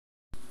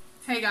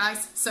Hey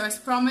guys, so as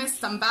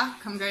promised, I'm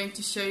back. I'm going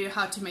to show you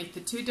how to make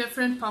the two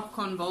different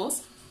popcorn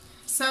balls.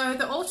 So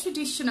the old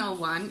traditional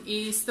one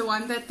is the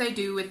one that they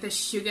do with the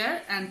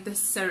sugar and the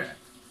syrup.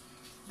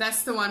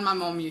 That's the one my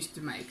mom used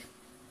to make.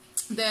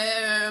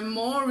 The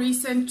more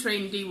recent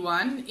trendy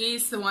one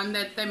is the one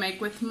that they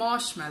make with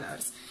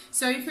marshmallows.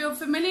 So if you're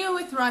familiar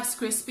with Rice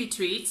Krispie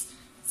treats,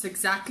 it's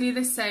exactly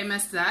the same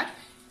as that.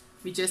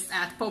 We just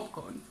add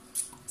popcorn.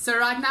 So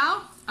right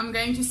now, I'm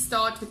going to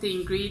start with the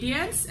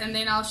ingredients and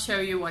then I'll show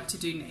you what to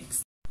do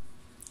next.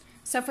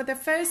 So for the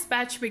first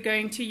batch, we're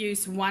going to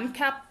use 1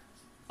 cup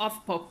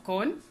of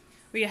popcorn.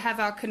 We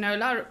have our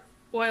canola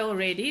oil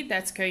ready.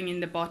 That's going in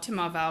the bottom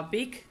of our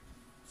big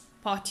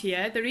pot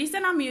here. The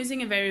reason I'm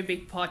using a very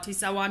big pot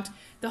is I want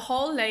the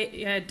whole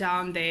layer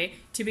down there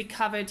to be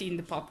covered in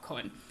the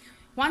popcorn.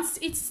 Once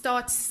it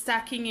starts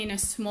stacking in a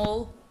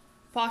small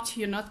pot,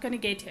 you're not going to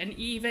get an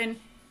even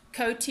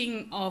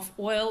coating of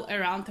oil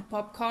around the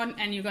popcorn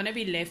and you're going to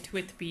be left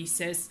with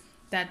pieces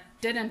that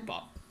didn't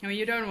pop. I mean,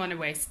 you don't want to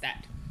waste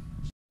that.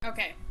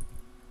 Okay,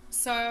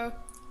 so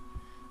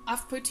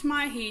I've put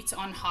my heat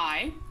on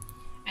high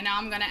and now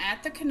I'm going to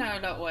add the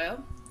canola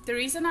oil. The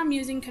reason I'm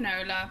using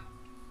canola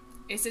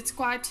is it's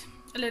quite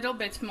a little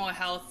bit more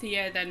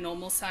healthier than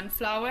normal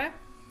sunflower,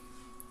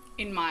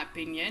 in my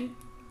opinion.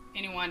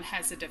 Anyone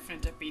has a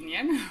different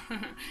opinion.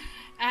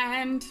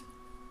 And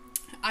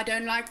I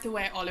don't like the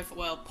way olive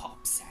oil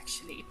pops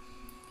actually.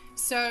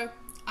 So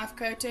I've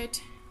coated,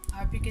 I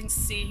hope you can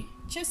see,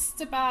 just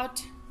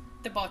about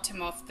the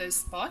bottom of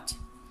this pot.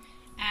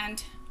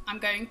 And I'm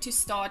going to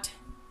start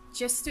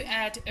just to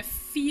add a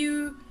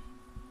few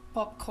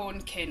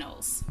popcorn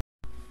kernels.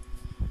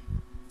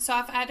 So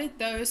I've added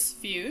those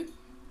few.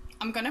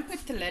 I'm going to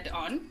put the lid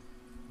on.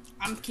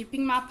 I'm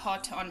keeping my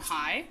pot on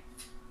high.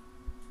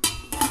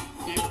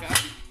 There we go.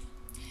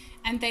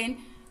 And then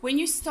when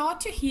you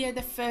start to hear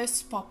the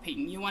first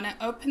popping, you want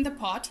to open the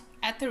pot,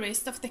 add the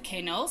rest of the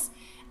kernels,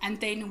 and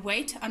then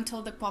wait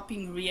until the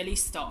popping really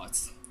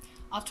starts.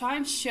 I'll try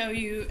and show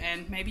you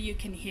and maybe you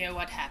can hear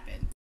what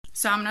happened.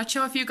 So I'm not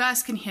sure if you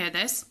guys can hear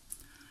this,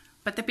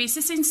 but the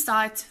pieces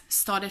inside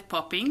started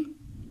popping.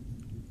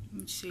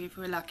 Let's see if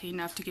we're lucky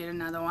enough to get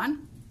another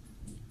one.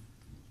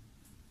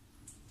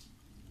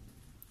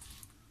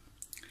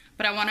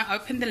 But I want to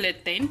open the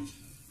lid then.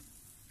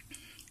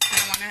 And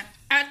I want to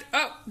add,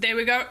 oh, there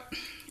we go.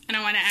 And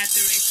I want to add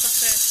the rest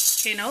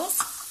of the kernels.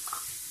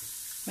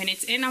 When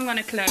it's in, I'm going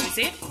to close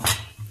it.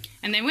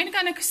 And then we're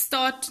going to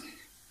start,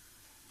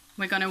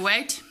 we're going to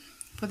wait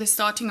for the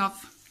starting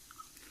of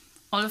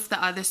all of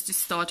the others to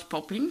start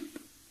popping.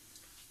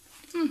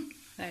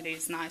 That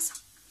is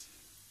nice.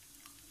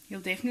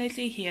 You'll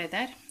definitely hear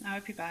that. I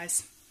hope you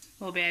guys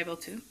will be able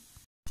to.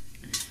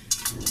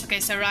 Okay,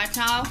 so right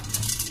now,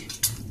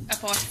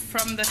 apart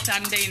from the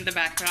thunder in the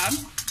background,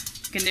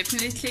 you can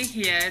definitely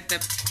hear the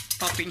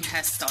popping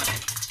has started.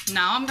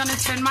 Now I'm going to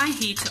turn my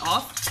heat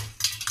off,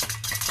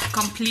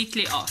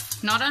 completely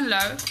off. Not on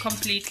low,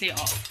 completely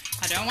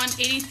off. I don't want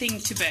anything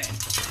to burn.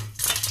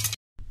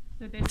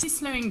 So this is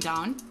slowing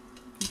down.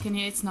 You can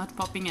hear it's not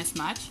popping as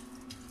much.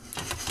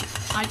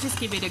 I just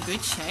give it a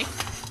good shake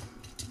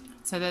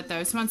so that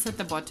those ones at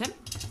the bottom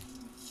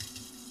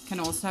can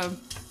also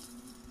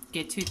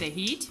get to the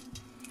heat.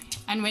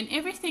 And when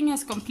everything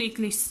has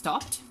completely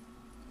stopped,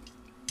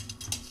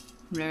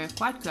 we're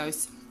quite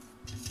close.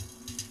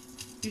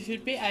 You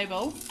should be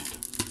able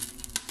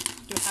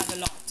to have a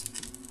lot.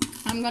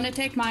 I'm going to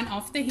take mine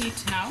off the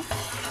heat now.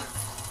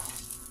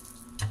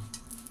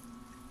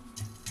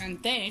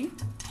 And then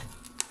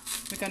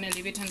we're going to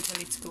leave it until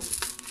it's cool.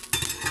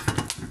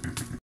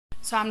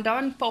 So I'm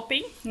done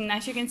popping. And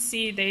as you can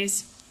see,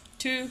 there's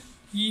 2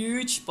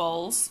 huge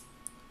bowls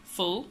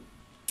full.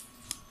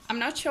 I'm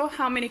not sure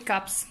how many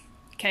cups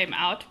came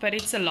out, but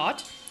it's a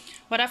lot.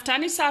 What I've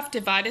done is I've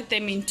divided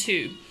them in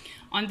 2.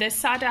 On this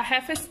side I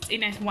have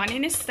one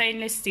in a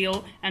stainless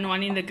steel and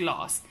one in the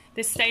glass.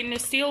 The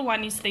stainless steel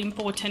one is the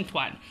important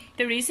one.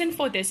 The reason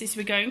for this is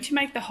we're going to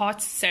make the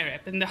hot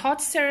syrup, and the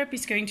hot syrup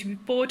is going to be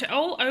poured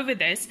all over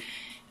this,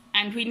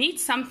 and we need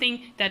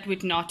something that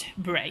would not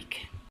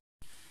break.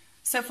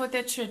 So for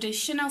the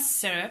traditional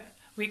syrup,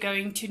 we're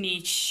going to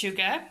need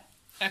sugar,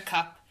 1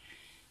 cup,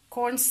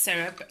 corn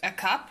syrup, 1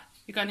 cup.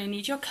 You're going to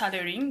need your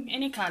coloring,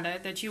 any color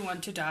that you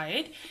want to dye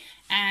it,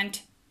 and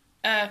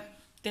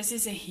this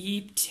is a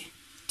heaped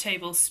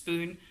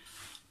tablespoon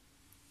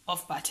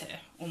of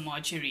butter or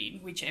margarine,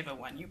 whichever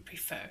one you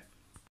prefer.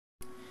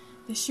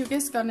 The sugar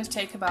is going to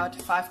take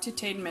about 5 to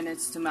 10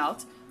 minutes to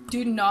melt.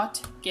 Do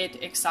not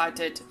get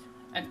excited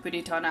and put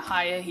it on a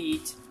higher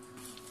heat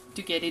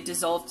to get it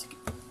dissolved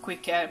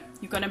quicker.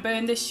 You're going to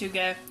burn the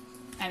sugar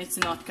and it's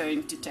not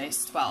going to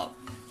taste well.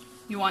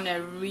 You want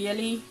to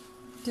really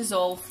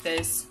dissolve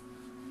this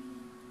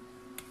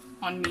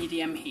on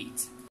medium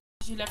heat.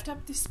 As you lift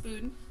up the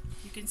spoon,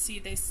 you can see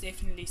there's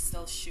definitely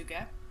still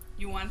sugar.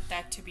 You want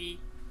that to be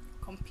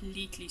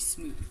completely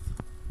smooth.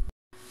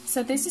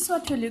 So this is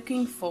what we're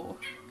looking for.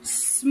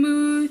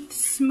 Smooth,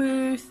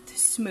 smooth,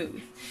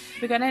 smooth.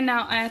 We're going to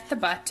now add the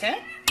butter.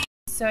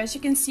 So as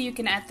you can see, you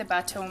can add the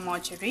butter or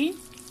margarine.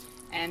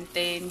 And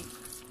then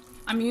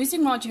I'm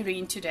using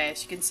margarine today,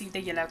 as you can see the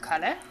yellow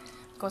color,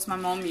 because my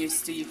mom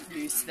used to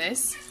use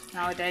this.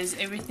 Nowadays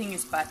everything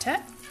is butter.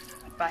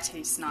 Butter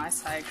is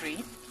nice, I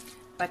agree.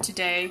 But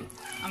today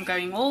I'm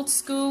going old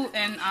school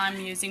and I'm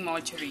using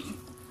margarine.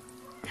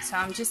 So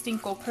I'm just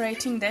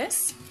incorporating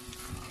this.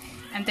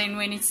 And then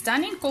when it's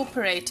done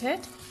incorporated,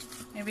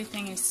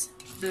 everything is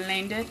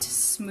blended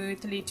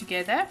smoothly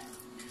together,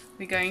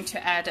 we're going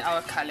to add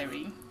our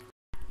coloring.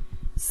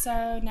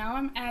 So now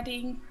I'm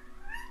adding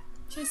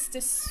just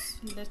this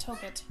little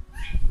bit.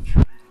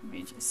 Let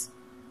me just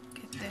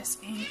get this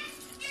in,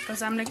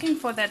 because I'm looking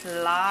for that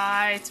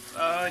light.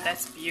 Oh,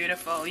 that's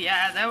beautiful.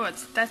 Yeah,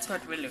 that's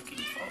what we're looking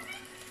for.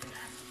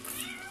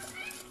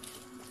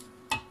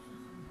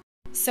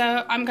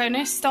 So I'm going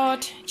to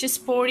start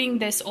just pouring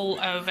this all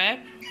over.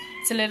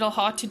 It's a little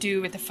hard to do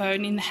with the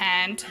phone in the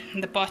hand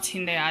and the pot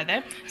in the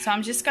other. So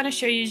I'm just going to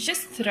show you,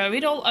 just throw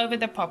it all over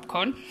the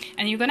popcorn,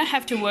 and you're going to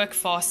have to work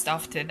fast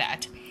after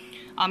that.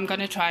 I'm going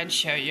to try and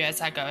show you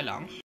as I go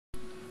along.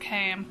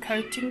 Okay, I'm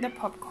coating the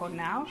popcorn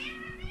now.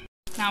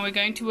 Now we're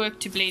going to work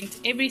to blend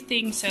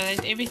everything so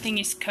that everything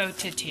is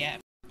coated here.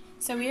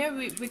 So here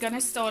we're going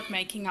to start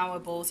making our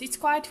balls. It's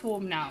quite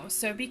warm now,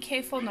 so be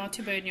careful not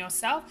to burn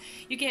yourself.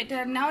 You get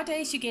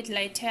nowadays you get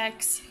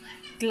latex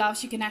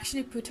gloves you can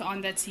actually put on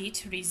that's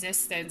heat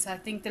resistant. I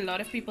think a lot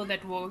of people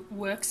that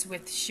works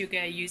with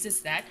sugar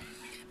uses that.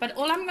 But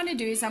all I'm going to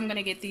do is I'm going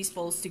to get these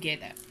balls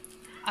together.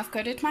 I've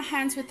coated my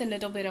hands with a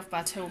little bit of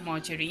butter or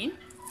margarine,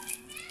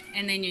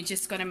 and then you're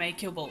just going to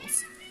make your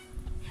balls.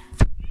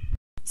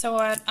 So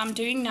what I'm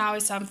doing now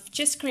is I've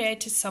just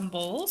created some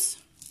balls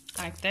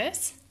like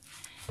this.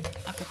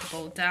 I put the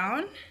ball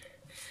down.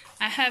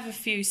 I have a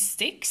few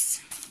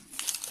sticks,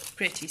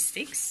 pretty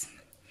sticks.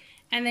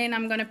 And then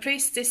I'm going to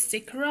press this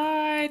stick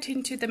right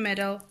into the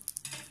middle,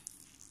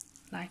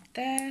 like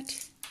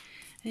that.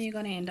 And you're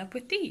going to end up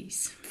with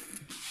these.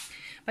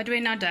 But we're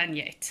not done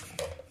yet.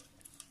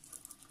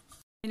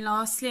 And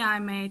lastly, I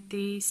made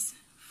these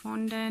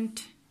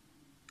fondant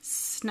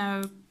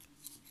snow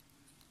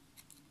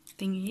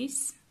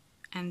thingies.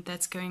 And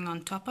that's going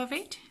on top of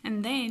it.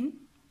 And then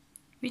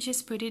we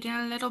just put it in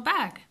a little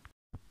bag.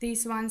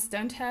 These ones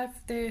don't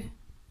have the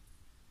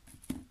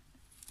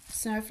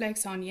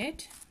snowflakes on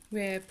yet.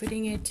 We're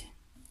putting it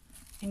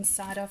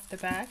inside of the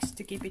bags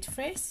to keep it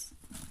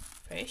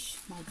fresh,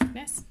 my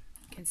goodness,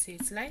 you can see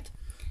it's late.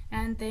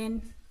 And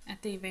then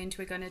at the event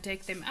we're going to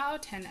take them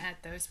out and add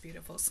those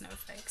beautiful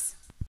snowflakes.